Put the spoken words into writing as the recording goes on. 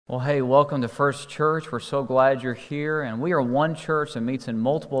Well, hey, welcome to First Church. We're so glad you're here. And we are one church that meets in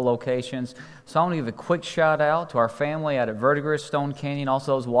multiple locations. So I want to give a quick shout out to our family out at Verdigris, Stone Canyon,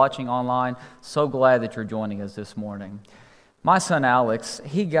 also those watching online. So glad that you're joining us this morning. My son Alex,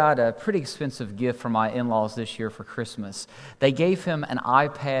 he got a pretty expensive gift from my in-laws this year for Christmas. They gave him an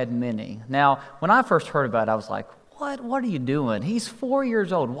iPad mini. Now, when I first heard about it, I was like, What are you doing? He's 4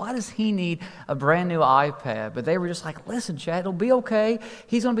 years old. Why does he need a brand new iPad? But they were just like, listen, Chad, it'll be okay.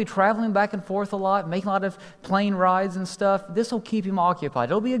 He's going to be traveling back and forth a lot, making a lot of plane rides and stuff. This will keep him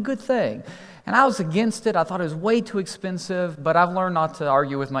occupied. It'll be a good thing. And I was against it. I thought it was way too expensive, but I've learned not to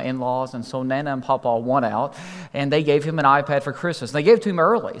argue with my in-laws, and so Nana and Papa won out, and they gave him an iPad for Christmas. And they gave it to him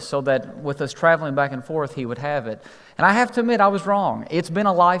early so that with us traveling back and forth, he would have it. And I have to admit, I was wrong. It's been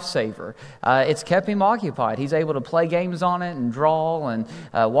a lifesaver. It's kept him occupied. He's able to play games on it and draw and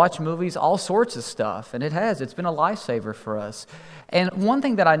watch movies, all sorts of stuff. And it's been a lifesaver for us. And one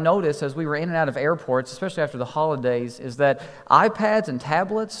thing that I noticed as we were in and out of airports, especially after the holidays, is that iPads and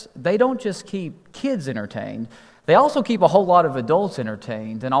tablets, they don't just keep kids entertained. They also keep a whole lot of adults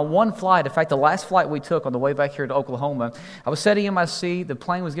entertained. And on one flight, in fact, the last flight we took on the way back here to Oklahoma, I was sitting in my seat, the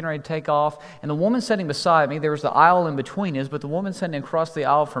plane was getting ready to take off, and the woman sitting beside me, there was the aisle in between us, but the woman sitting across the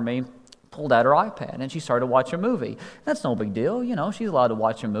aisle from me pulled out her iPad, and she started to watch a movie. That's no big deal, she's allowed to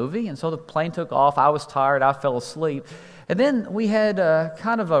watch a movie. And so the plane took off, I was tired, I fell asleep. And then we had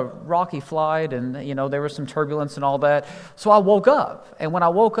kind of a rocky flight, and, there was some turbulence and all that. So I woke up, and when I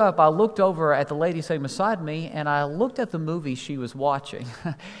woke up, I looked over at the lady sitting beside me, and I looked at the movie she was watching.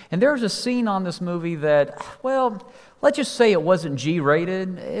 And there was a scene on this movie that, let's just say it wasn't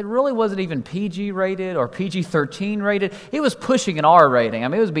G-rated. It really wasn't even PG-rated or PG-13 rated. It was pushing an R rating. I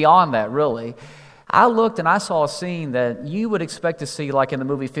mean, it was beyond that, really. I looked and I saw a scene that you would expect to see like in the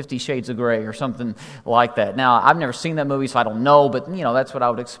movie 50 Shades of Grey or something like that. Now, I've never seen that movie, so I don't know, but, that's what I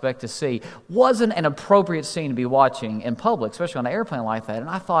would expect to see. Wasn't an appropriate scene to be watching in public, especially on an airplane like that. And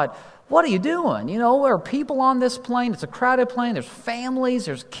I thought, what are you doing? There are people on this plane. It's a crowded plane. There's families.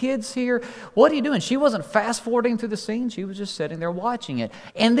 There's kids here. What are you doing? She wasn't fast-forwarding through the scene. She was just sitting there watching it.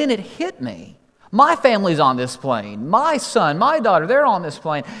 And then it hit me. My family's on this plane. My son, my daughter, they're on this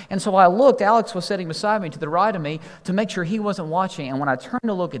plane. And so I looked. Alex was sitting beside me to the right of me to make sure he wasn't watching. And when I turned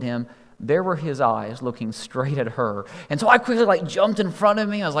to look at him, there were his eyes looking straight at her. And so I quickly jumped in front of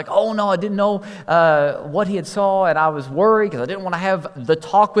me. I was like, oh no, I didn't know what he had saw. And I was worried because I didn't want to have the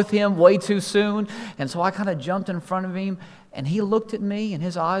talk with him way too soon. And so I kind of jumped in front of him. And he looked at me and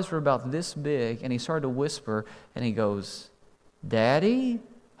his eyes were about this big. And he started to whisper and he goes, Daddy?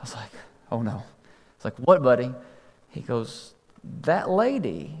 I was like, oh no. It's like, what, buddy? He goes, that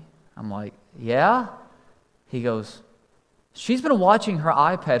lady. I'm like, yeah? He goes, she's been watching her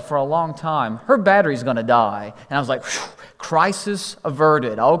iPad for a long time. Her battery's going to die. And I was like, crisis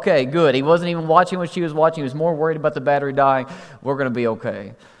averted. Okay, good. He wasn't even watching what she was watching. He was more worried about the battery dying. We're going to be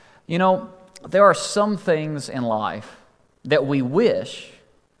okay. There are some things in life that we wish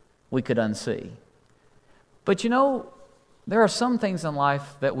we could unsee. But there are some things in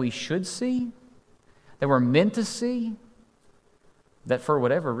life that we should see, that we're meant to see, that for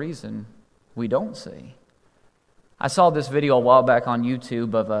whatever reason, we don't see. I saw this video a while back on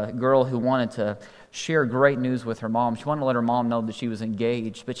YouTube of a girl who wanted to share great news with her mom. She wanted to let her mom know that she was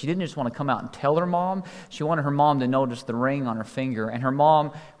engaged, but she didn't just want to come out and tell her mom. She wanted her mom to notice the ring on her finger, and her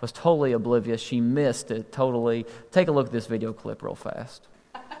mom was totally oblivious. She missed it totally. Take a look at this video clip real fast.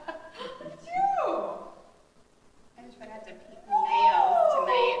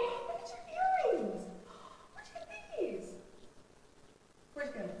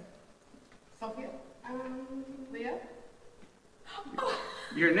 Leah?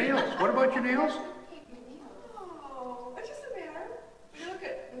 Your nails. What about your nails? Oh, it doesn't matter.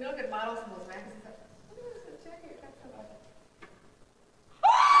 When you look at models in those magazines, look at this jacket.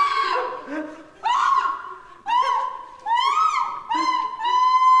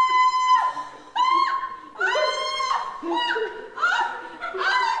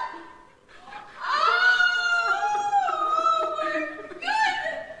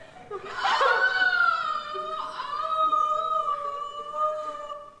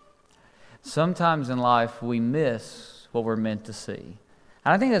 Sometimes in life, we miss what we're meant to see.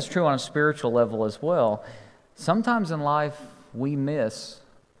 And I think that's true on a spiritual level as well. Sometimes in life, we miss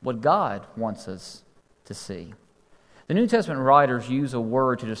what God wants us to see. The New Testament writers use a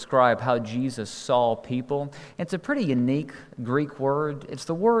word to describe how Jesus saw people. It's a pretty unique Greek word. It's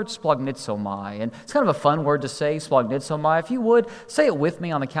the word splagnizomai. And it's kind of a fun word to say, splagnizomai. If you would, say it with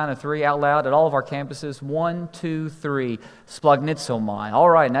me on the count of three out loud at all of our campuses. 1, 2, 3, splagnizomai. All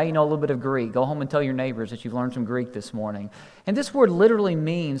right, now you know a little bit of Greek. Go home and tell your neighbors that you've learned some Greek this morning. And this word literally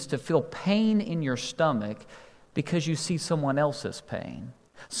means to feel pain in your stomach because you see someone else's pain.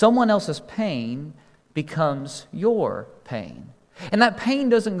 Someone else's pain becomes your pain. And that pain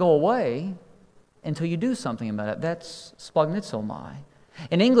doesn't go away until you do something about it. That's splagnizomai.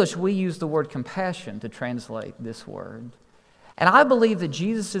 In English, we use the word compassion to translate this word. And I believe that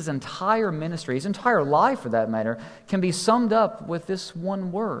Jesus' entire ministry, his entire life for that matter, can be summed up with this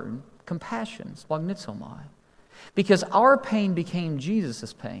one word, compassion, splagnizomai. Because our pain became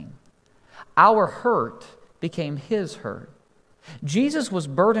Jesus' pain. Our hurt became his hurt. Jesus was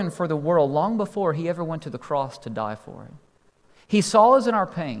burdened for the world long before he ever went to the cross to die for it. He saw us in our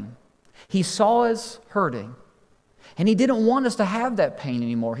pain. He saw us hurting. And he didn't want us to have that pain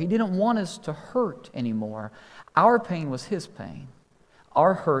anymore. He didn't want us to hurt anymore. Our pain was his pain.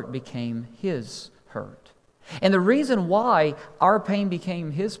 Our hurt became his hurt. And the reason why our pain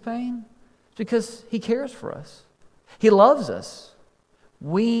became his pain is because he cares for us. He loves us.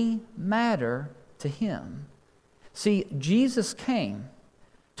 We matter to him. See, Jesus came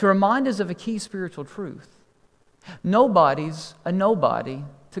to remind us of a key spiritual truth. Nobody's a nobody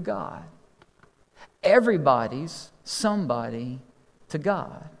to God. Everybody's somebody to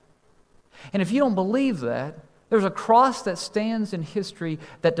God. And if you don't believe that, there's a cross that stands in history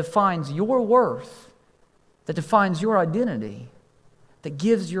that defines your worth, that defines your identity, that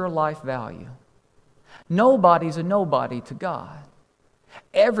gives your life value. Nobody's a nobody to God.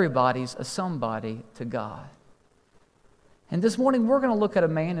 Everybody's a somebody to God. And this morning we're going to look at a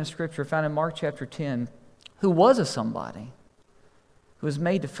man in Scripture found in Mark chapter 10 who was a somebody, who was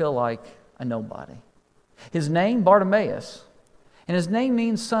made to feel like a nobody. His name, Bartimaeus. And his name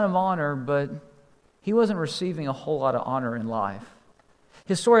means son of honor, but he wasn't receiving a whole lot of honor in life.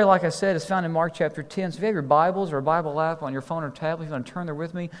 His story, like I said, is found in Mark chapter 10. So if you have your Bibles or a Bible app on your phone or tablet, if you want to turn there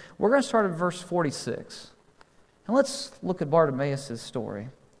with me, we're going to start at verse 46. And let's look at Bartimaeus' story.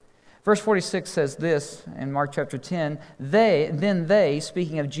 Verse 46 says this in Mark chapter 10, Then they,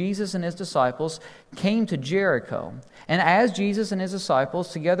 speaking of Jesus and his disciples, came to Jericho. And as Jesus and his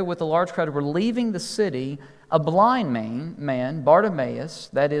disciples, together with a large crowd, were leaving the city, a blind man, Bartimaeus,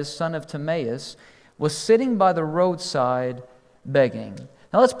 that is, son of Timaeus, was sitting by the roadside begging.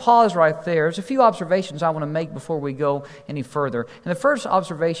 Now let's pause right there. There's a few observations I want to make before we go any further. And the first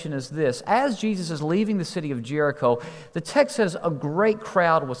observation is this. As Jesus is leaving the city of Jericho, the text says a great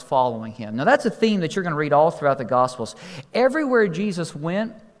crowd was following him. Now that's a theme that you're going to read all throughout the Gospels. Everywhere Jesus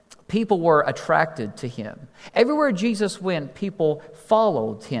went, people were attracted to him. Everywhere Jesus went, people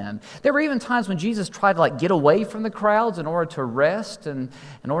followed him. There were even times when Jesus tried to get away from the crowds in order to rest and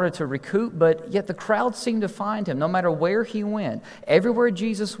in order to recoup, but yet the crowds seemed to find him no matter where he went. Everywhere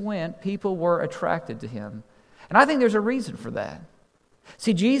Jesus went, people were attracted to him. And I think there's a reason for that.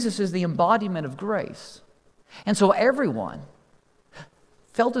 See, Jesus is the embodiment of grace. And so everyone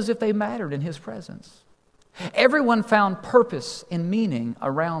felt as if they mattered in his presence. Everyone found purpose and meaning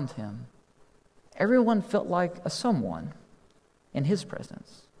around him. Everyone felt like a someone in his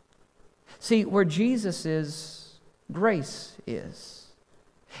presence. See, where Jesus is, grace is.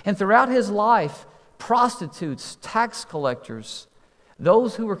 And throughout his life, prostitutes, tax collectors,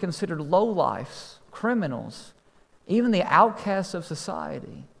 those who were considered lowlifes, criminals, even the outcasts of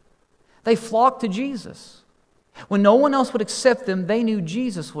society, they flocked to Jesus. When no one else would accept them, they knew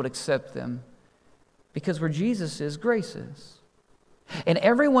Jesus would accept them. Because where Jesus is, grace is. And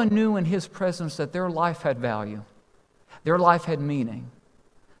everyone knew in his presence that their life had value, their life had meaning,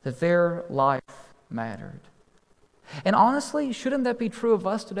 that their life mattered. And honestly, shouldn't that be true of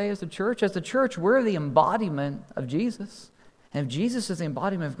us today as the church? As the church, we're the embodiment of Jesus. And if Jesus is the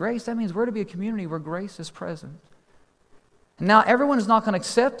embodiment of grace, that means we're to be a community where grace is present. Now, everyone's not going to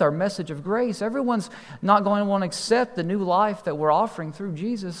accept our message of grace. Everyone's not going to want to accept the new life that we're offering through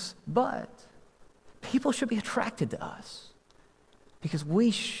Jesus, but people should be attracted to us because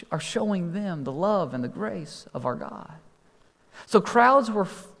we are showing them the love and the grace of our God. So crowds were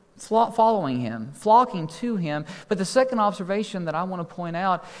following him, flocking to him. But the second observation that I want to point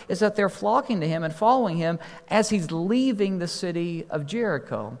out is that they're flocking to him and following him as he's leaving the city of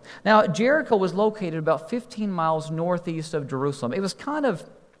Jericho. Now, Jericho was located about 15 miles northeast of Jerusalem. It was kind of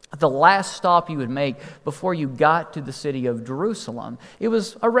the last stop you would make before you got to the city of Jerusalem. It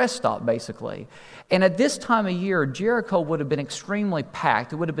was a rest stop, basically. And at this time of year, Jericho would have been extremely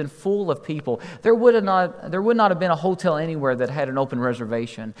packed. It would have been full of people. There would not have been a hotel anywhere that had an open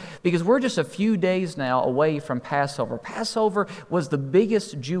reservation, because we're just a few days now away from Passover. Passover was the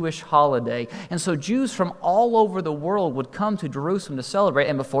biggest Jewish holiday, and so Jews from all over the world would come to Jerusalem to celebrate.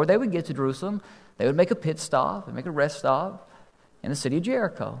 And before they would get to Jerusalem, they would make a pit stop and make a rest stop in the city of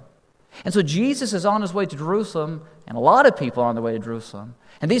Jericho. And so Jesus is on his way to Jerusalem, and a lot of people are on their way to Jerusalem.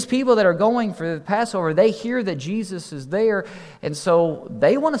 And these people that are going for the Passover, they hear that Jesus is there, and so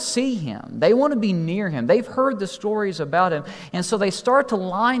they want to see him. They want to be near him. They've heard the stories about him, and so they start to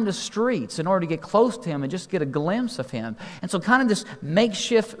line the streets in order to get close to him and just get a glimpse of him. And so kind of this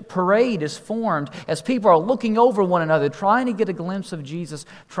makeshift parade is formed as people are looking over one another, trying to get a glimpse of Jesus,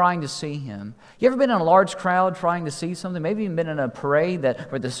 trying to see him. You ever been in a large crowd trying to see something? Maybe you've been in a parade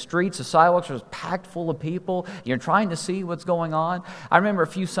where the streets, the sidewalks are packed full of people. You're trying to see what's going on. I remember a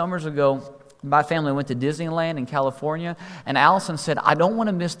few summers ago, my family went to Disneyland in California, and Allison said, I don't want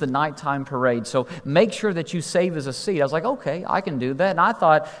to miss the nighttime parade, so make sure that you save as a seat. I was like, okay, I can do that. And I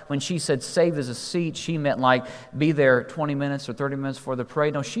thought when she said save as a seat, she meant like be there 20 minutes or 30 minutes before the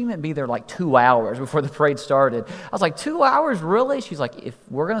parade. No, she meant be there like 2 hours before the parade started. I was like, 2 hours, really? She's like, if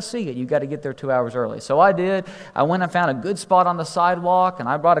we're going to see it, you got to get there 2 hours early. So I did. I went and found a good spot on the sidewalk, and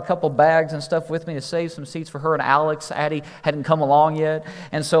I brought a couple bags and stuff with me to save some seats for her and Alex. Addie hadn't come along yet,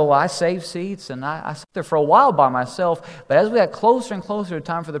 and so I saved seats. And I sat there for a while by myself, but as we got closer and closer to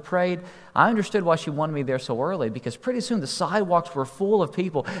time for the parade, I understood why she wanted me there so early, because pretty soon the sidewalks were full of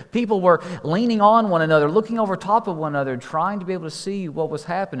people. People were leaning on one another, looking over top of one another, trying to be able to see what was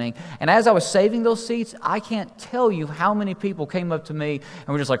happening. And as I was saving those seats, I can't tell you how many people came up to me and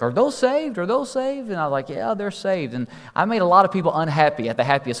were just like, are those saved? Are those saved? And I was like, yeah, they're saved. And I made a lot of people unhappy at the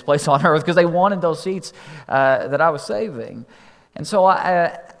happiest place on earth because they wanted those seats that I was saving. And so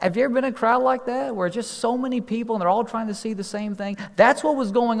have you ever been in a crowd like that where just so many people and they're all trying to see the same thing? That's what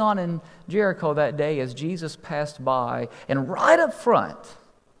was going on in Jericho that day as Jesus passed by. And right up front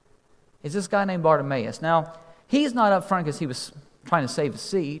is this guy named Bartimaeus. Now, he's not up front because he was trying to save a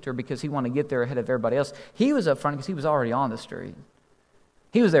seat or because he wanted to get there ahead of everybody else. He was up front because he was already on the street.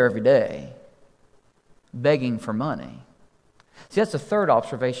 He was there every day, begging for money. See, that's the third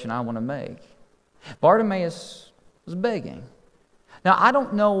observation I want to make. Bartimaeus was begging. Now, I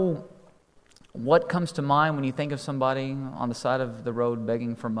don't know what comes to mind when you think of somebody on the side of the road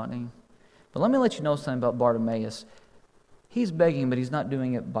begging for money, but let me let you know something about Bartimaeus. He's begging, but he's not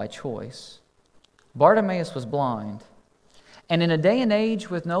doing it by choice. Bartimaeus was blind, and in a day and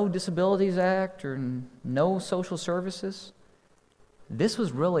age with no Disabilities Act or no social services, this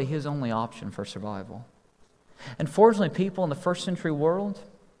was really his only option for survival. Unfortunately, people in the first century world,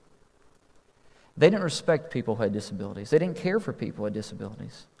 they didn't respect people who had disabilities. They didn't care for people who had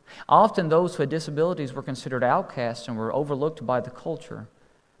disabilities. Often those who had disabilities were considered outcasts and were overlooked by the culture.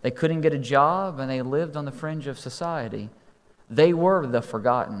 They couldn't get a job and they lived on the fringe of society. They were the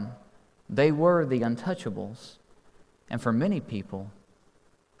forgotten. They were the untouchables. And for many people,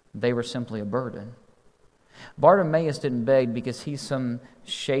 they were simply a burden. Bartimaeus didn't beg because he's some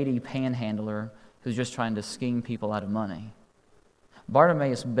shady panhandler who's just trying to scheme people out of money.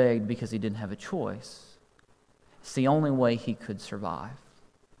 Bartimaeus begged because he didn't have a choice. It's the only way he could survive.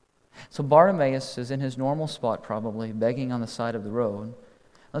 So Bartimaeus is in his normal spot probably, begging on the side of the road.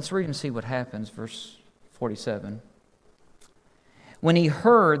 Let's read and see what happens, verse 47. When he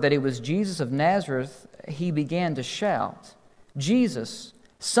heard that it was Jesus of Nazareth, he began to shout, Jesus,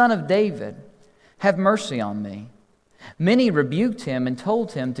 Son of David, have mercy on me. Many rebuked him and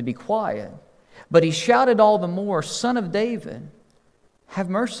told him to be quiet, but he shouted all the more, Son of David, have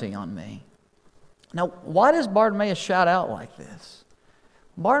mercy on me. Now, why does Bartimaeus shout out like this?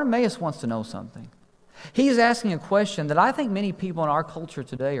 Bartimaeus wants to know something. He's asking a question that I think many people in our culture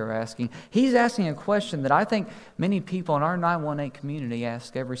today are asking. He's asking a question that I think many people in our 918 community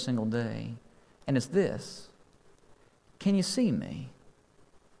ask every single day. And it's this: can you see me?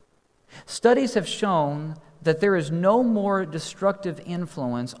 Studies have shown that there is no more destructive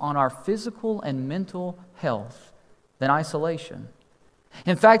influence on our physical and mental health than isolation.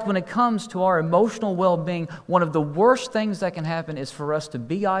 In fact, when it comes to our emotional well-being, one of the worst things that can happen is for us to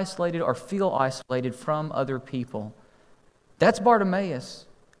be isolated or feel isolated from other people. That's Bartimaeus.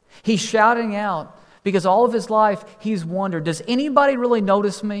 He's shouting out because all of his life he's wondered, does anybody really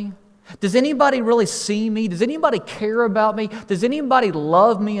notice me? Does anybody really see me? Does anybody care about me? Does anybody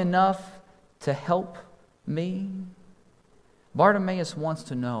love me enough to help me? Bartimaeus wants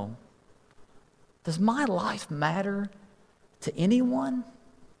to know, does my life matter to anyone?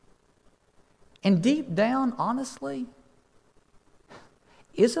 And deep down, honestly,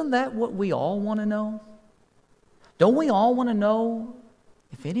 isn't that what we all want to know? Don't we all want to know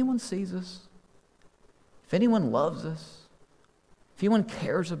if anyone sees us, if anyone loves us, if anyone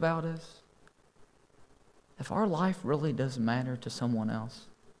cares about us, if our life really does matter to someone else?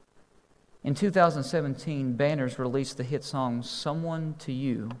 In 2017, Banners released the hit song, Someone to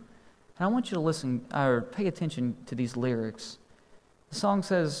You. And I want you to listen or pay attention to these lyrics. The song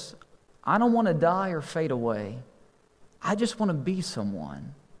says, I don't want to die or fade away. I just want to be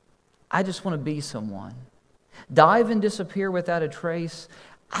someone. I just want to be someone. Dive and disappear without a trace.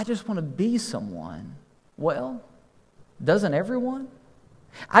 I just want to be someone. Well, doesn't everyone?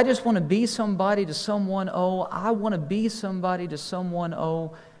 I just want to be somebody to someone. Oh, I want to be somebody to someone.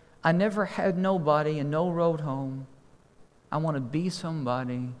 Oh, I never had nobody and no road home. I want to be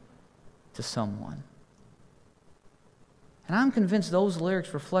somebody to someone. And I'm convinced those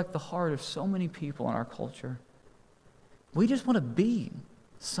lyrics reflect the heart of so many people in our culture. We just want to be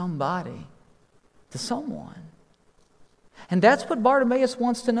somebody to someone. And that's what Bartimaeus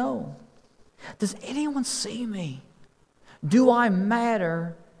wants to know. Does anyone see me? Do I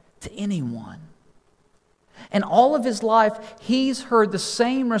matter to anyone? And all of his life, he's heard the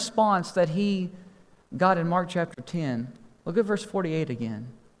same response that he got in Mark chapter 10. Look at verse 48 again.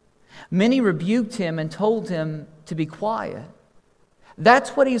 Many rebuked him and told him to be quiet.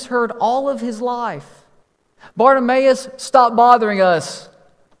 That's what he's heard all of his life. Bartimaeus, stop bothering us.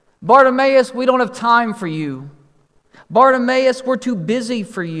 Bartimaeus, we don't have time for you. Bartimaeus, we're too busy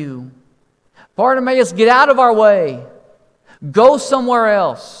for you. Bartimaeus, get out of our way. Go somewhere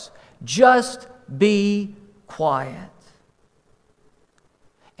else. Just be quiet.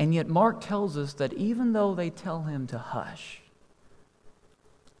 And yet Mark tells us that even though they tell him to hush,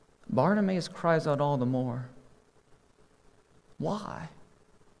 Bartimaeus cries out all the more. Why?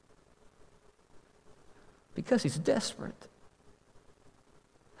 Because he's desperate.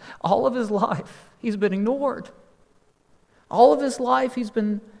 All of his life, he's been ignored. All of his life, he's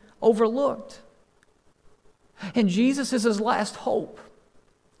been overlooked. And Jesus is his last hope.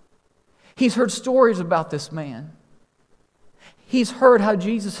 He's heard stories about this man. He's heard how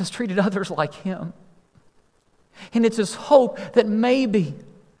Jesus has treated others like him. And it's his hope that maybe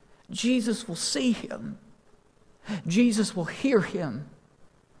Jesus will see him. Jesus will hear him.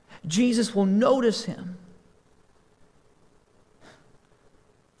 Jesus will notice him.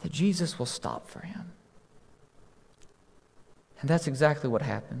 That Jesus will stop for him. And that's exactly what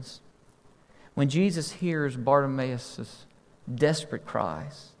happens. When Jesus hears Bartimaeus' desperate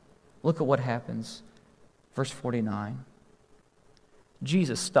cries, look at what happens. Verse 49.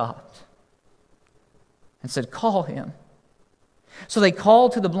 Jesus stopped and said, call him. So they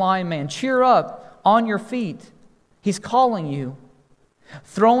called to the blind man, cheer up, on your feet. He's calling you.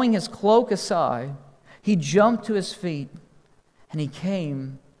 Throwing his cloak aside, he jumped to his feet and he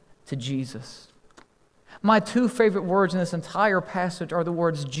came to Jesus. My two favorite words in this entire passage are the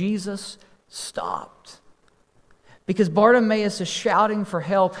words, Jesus stopped. Because Bartimaeus is shouting for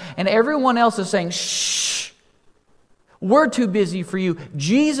help and everyone else is saying, shh, we're too busy for you.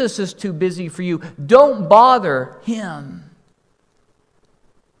 Jesus is too busy for you. Don't bother him.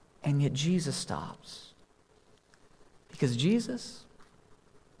 And yet Jesus stops. Because Jesus,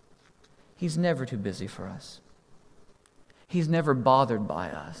 he's never too busy for us. He's never bothered by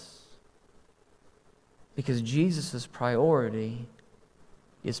us. Because Jesus' priority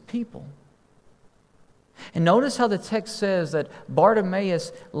is people. And notice how the text says that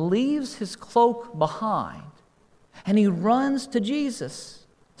Bartimaeus leaves his cloak behind and he runs to Jesus,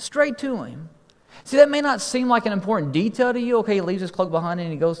 straight to him. See, that may not seem like an important detail to you. Okay, he leaves his cloak behind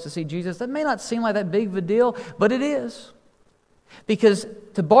and he goes to see Jesus. That may not seem like that big of a deal, but it is. Because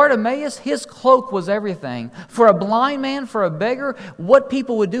to Bartimaeus, his cloak was everything. For a blind man, for a beggar, what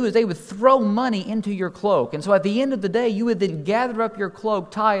people would do is they would throw money into your cloak. And so at the end of the day, you would then gather up your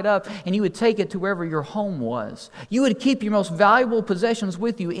cloak, tie it up, and you would take it to wherever your home was. You would keep your most valuable possessions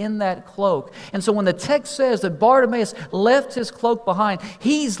with you in that cloak. And so when the text says that Bartimaeus left his cloak behind,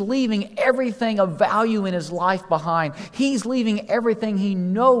 he's leaving everything of value in his life behind. He's leaving everything he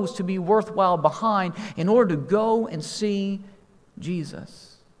knows to be worthwhile behind in order to go and see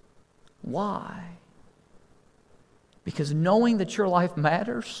Jesus. Why? Because knowing that your life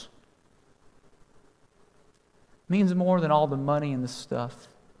matters means more than all the money and the stuff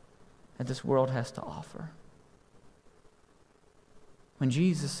that this world has to offer. When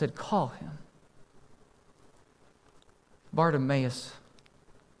Jesus said, call him, Bartimaeus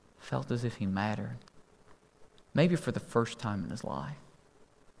felt as if he mattered. Maybe for the first time in his life.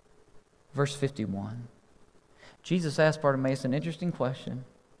 Verse 51. Jesus asked Bartimaeus an interesting question.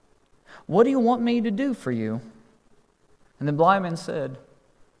 What do you want me to do for you?" And the blind man said,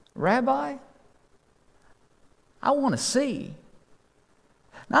 "Rabbi, I want to see."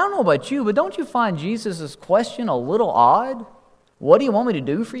 Now, I don't know about you, but don't you find Jesus' question a little odd? What do you want me to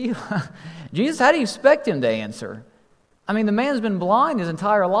do for you? Jesus, how do you expect him to answer? I mean, the man's been blind his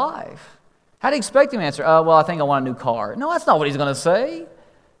entire life. How do you expect him to answer? Well, I think I want a new car. No, that's not what he's going to say.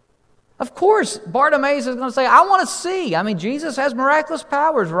 Of course, Bartimaeus is going to say, "I want to see." I mean, Jesus has miraculous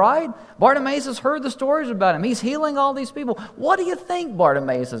powers, right? Bartimaeus has heard the stories about him. He's healing all these people. What do you think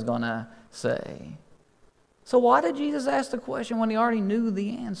Bartimaeus is going to say? So why did Jesus ask the question when he already knew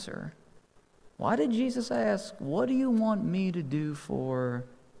the answer? Why did Jesus ask, "What do you want me to do for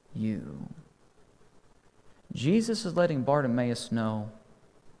you?" Jesus is letting Bartimaeus know,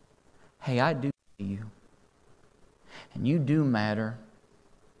 "Hey, I do see you. And you do matter.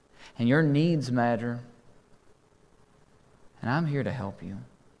 And your needs matter. And I'm here to help you."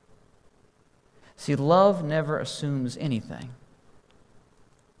 See, love never assumes anything.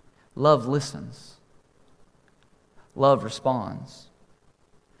 Love listens. Love responds.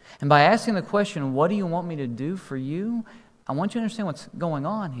 And by asking the question, "What do you want me to do for you?" I want you to understand what's going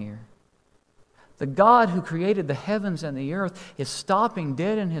on here. The God who created the heavens and the earth is stopping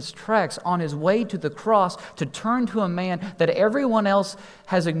dead in his tracks on his way to the cross to turn to a man that everyone else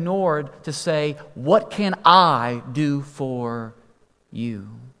has ignored to say, "What can I do for you?"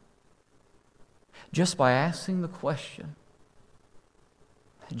 Just by asking the question,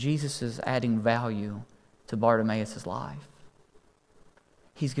 Jesus is adding value to Bartimaeus' life.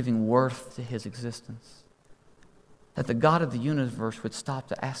 He's giving worth to his existence. That the God of the universe would stop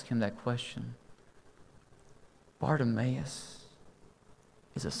to ask him that question. Bartimaeus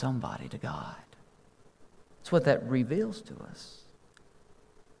is a somebody to God. That's what that reveals to us.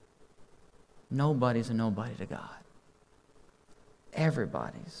 Nobody's a nobody to God.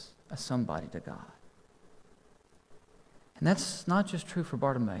 Everybody's a somebody to God. And that's not just true for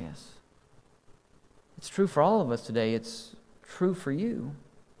Bartimaeus. It's true for all of us today. It's true for you.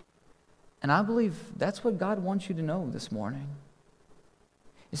 And I believe that's what God wants you to know this morning.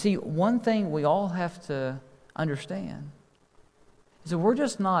 You see, one thing we all have to understand is that we're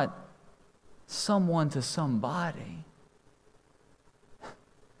just not someone to somebody.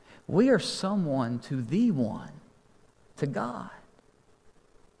 We are someone to the one, to God.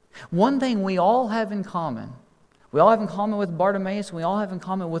 One thing we all have in common, we all have in common with Bartimaeus, and we all have in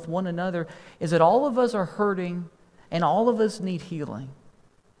common with one another, is that all of us are hurting and all of us need healing.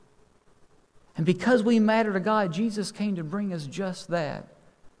 And because we matter to God, Jesus came to bring us just that.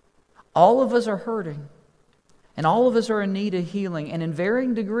 All of us are hurting. And all of us are in need of healing. And in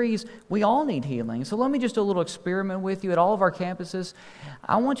varying degrees, we all need healing. So let me just do a little experiment with you at all of our campuses.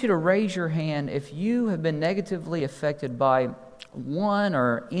 I want you to raise your hand if you have been negatively affected by one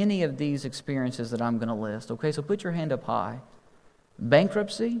or any of these experiences that I'm going to list. Okay, so put your hand up high.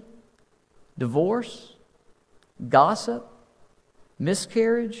 Bankruptcy, divorce, gossip,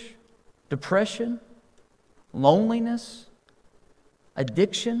 miscarriage, depression, loneliness,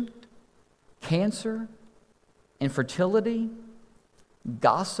 addiction, cancer, infertility,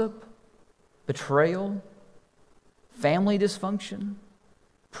 gossip, betrayal, family dysfunction,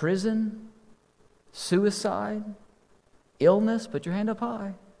 prison, suicide, illness, put your hand up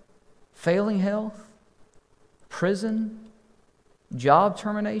high, failing health, prison, job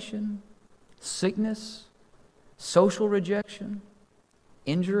termination, sickness, social rejection,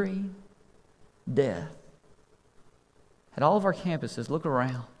 injury, death. At all of our campuses, look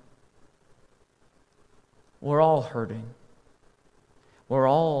around. We're all hurting. We're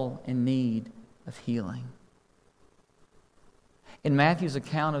all in need of healing. In Matthew's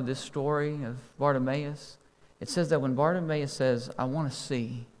account of this story of Bartimaeus, it says that when Bartimaeus says, "I want to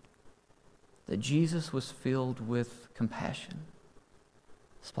see," that Jesus was filled with compassion.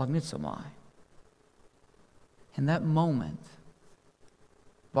 Splagnizomai. In that moment,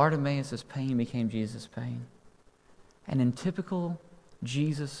 Bartimaeus' pain became Jesus' pain. And in typical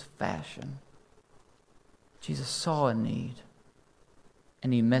Jesus fashion, Jesus saw a need,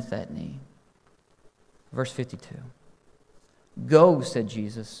 and he met that need. Verse 52. "Go," said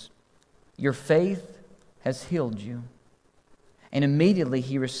Jesus, "your faith has healed you." And immediately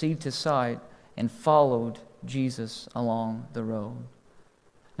he received his sight and followed Jesus along the road.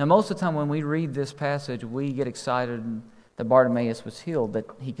 Now, most of the time when we read this passage, we get excited that Bartimaeus was healed, that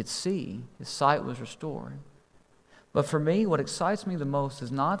he could see, his sight was restored. But for me, what excites me the most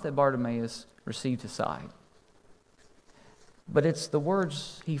is not that Bartimaeus received his sight, but it's the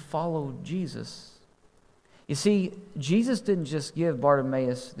words, he followed Jesus. You see, Jesus didn't just give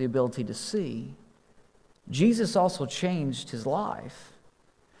Bartimaeus the ability to see. Jesus also changed his life.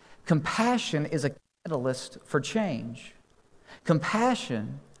 Compassion is a catalyst for change.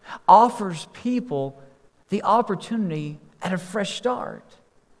 Compassion offers people the opportunity at a fresh start.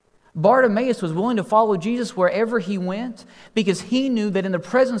 Bartimaeus was willing to follow Jesus wherever he went because he knew that in the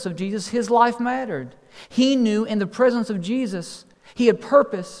presence of Jesus, his life mattered. He knew in the presence of Jesus, he had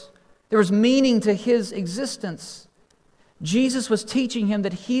purpose. There was meaning to his existence. Jesus was teaching him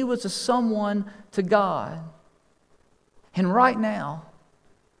that he was a someone to God. And right now,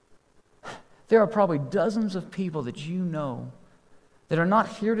 there are probably dozens of people that you know that are not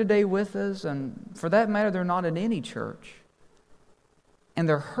here today with us, and for that matter, they're not in any church. And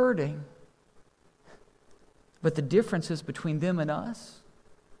they're hurting. But the difference is between them and us,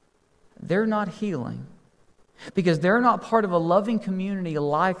 they're not healing. Because they're not part of a loving community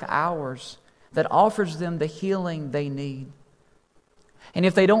like ours that offers them the healing they need. And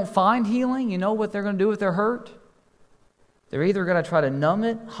if they don't find healing, you know what they're going to do with their hurt? They're either going to try to numb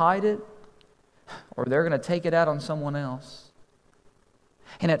it, hide it, or they're going to take it out on someone else.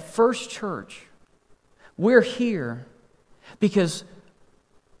 And at First Church, we're here because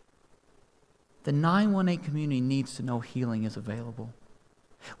the 918 community needs to know healing is available.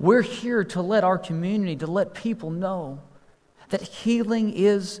 We're here to let our community, to let people know that healing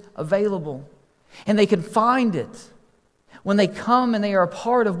is available. And they can find it when they come and they are a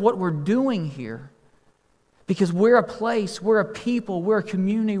part of what we're doing here. Because we're a place, we're a people, we're a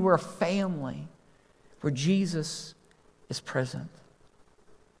community, we're a family where Jesus is present.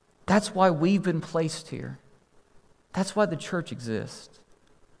 That's why we've been placed here. That's why the church exists.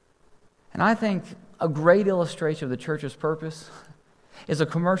 And I think a great illustration of the church's purpose is a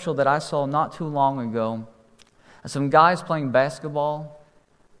commercial that I saw not too long ago of some guys playing basketball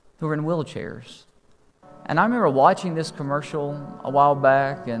who were in wheelchairs. And I remember watching this commercial a while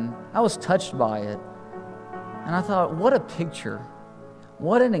back, and I was touched by it. And I thought, what a picture.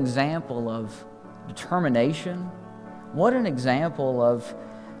 What an example of determination. What an example of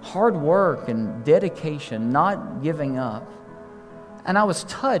hard work and dedication, not giving up. And I was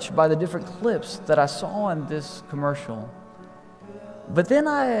touched by the different clips that I saw in this commercial. But then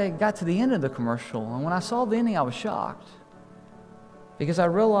I got to the end of the commercial, and when I saw the ending, I was shocked. Because I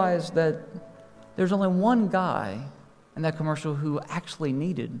realized that there's only one guy in that commercial who actually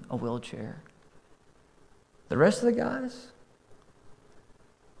needed a wheelchair. The rest of the guys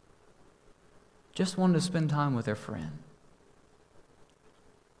just wanted to spend time with their friend.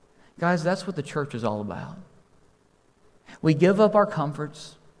 Guys, that's what the church is all about. We give up our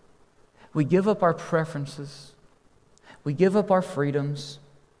comforts. We give up our preferences. We give up our freedoms.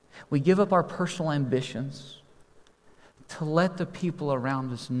 We give up our personal ambitions to let the people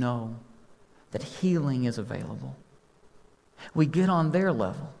around us know that healing is available. We get on their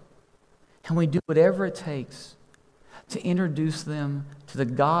level and we do whatever it takes to introduce them to the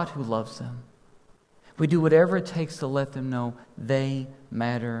God who loves them. We do whatever it takes to let them know they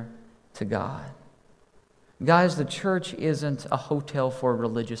matter to God. Guys, the church isn't a hotel for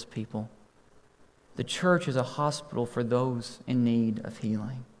religious people. The church is a hospital for those in need of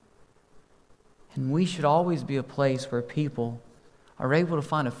healing. And we should always be a place where people are able to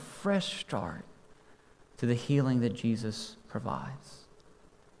find a fresh start to the healing that Jesus provides.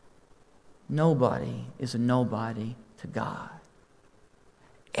 Nobody is a nobody to God.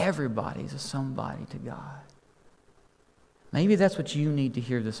 Everybody is a somebody to God. Maybe that's what you need to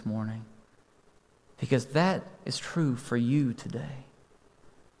hear this morning, because that is true for you today.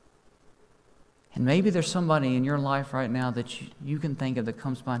 And maybe there's somebody in your life right now that you can think of that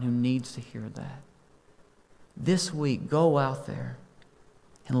comes to mind who needs to hear that. This week, go out there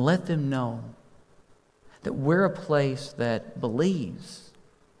and let them know that we're a place that believes,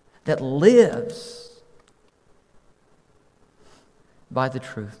 that lives by the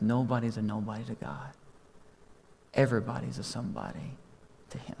truth. Nobody's a nobody to God. Everybody's a somebody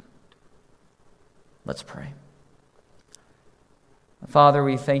to Him. Let's pray. Father,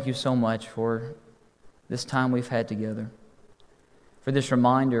 we thank you so much for this time we've had together, for this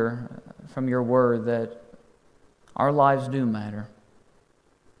reminder from your word that our lives do matter.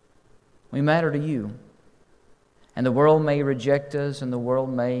 We matter to you. And the world may reject us, and the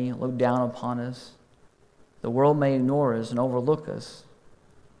world may look down upon us. The world may ignore us and overlook us.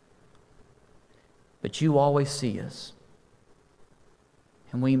 But you always see us,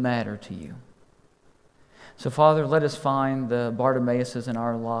 and we matter to you. So, Father, let us find the Bartimaeuses in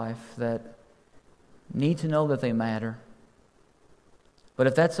our life that need to know that they matter. But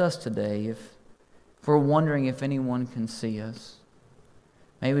if that's us today, if we're wondering if anyone can see us,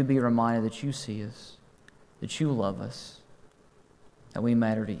 may we be reminded that you see us, that you love us, that we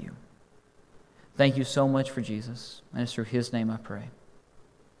matter to you. Thank you so much for Jesus, and it's through His name I pray.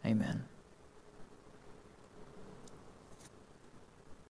 Amen.